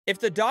If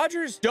the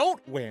Dodgers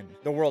don't win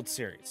the World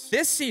Series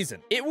this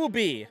season, it will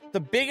be the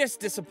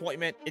biggest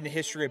disappointment in the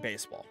history of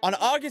baseball. On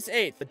August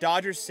 8th, the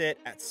Dodgers sit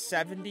at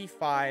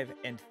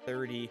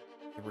 75-33.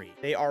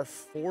 They are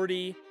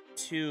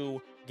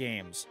 42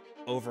 games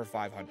over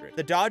 500.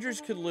 The Dodgers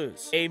could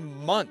lose a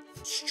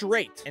month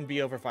straight and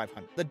be over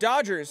 500. The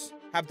Dodgers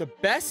have the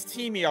best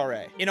team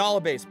ERA in all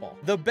of baseball,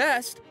 the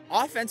best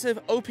offensive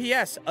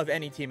OPS of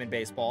any team in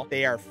baseball.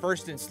 They are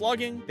first in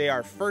slugging. They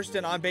are first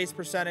in on-base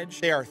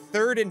percentage. They are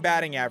third in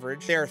batting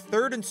average. They are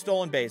third in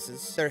stolen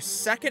bases. They're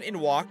second in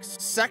walks,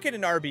 second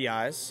in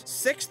RBIs,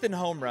 sixth in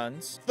home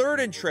runs,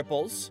 third in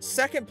triples,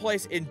 second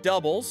place in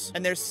doubles,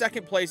 and they're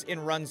second place in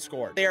runs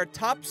scored. They are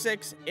top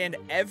 6 in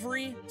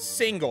every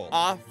single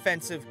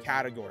offensive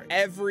category.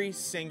 Every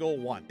single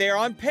one. They are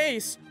on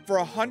pace for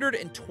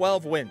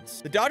 112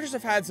 wins. The Dodgers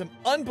have had some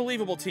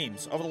unbelievable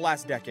teams over the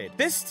last decade.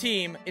 This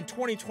team in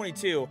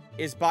 2022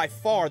 is by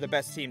far the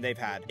best team they've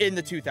had in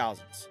the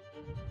 2000s.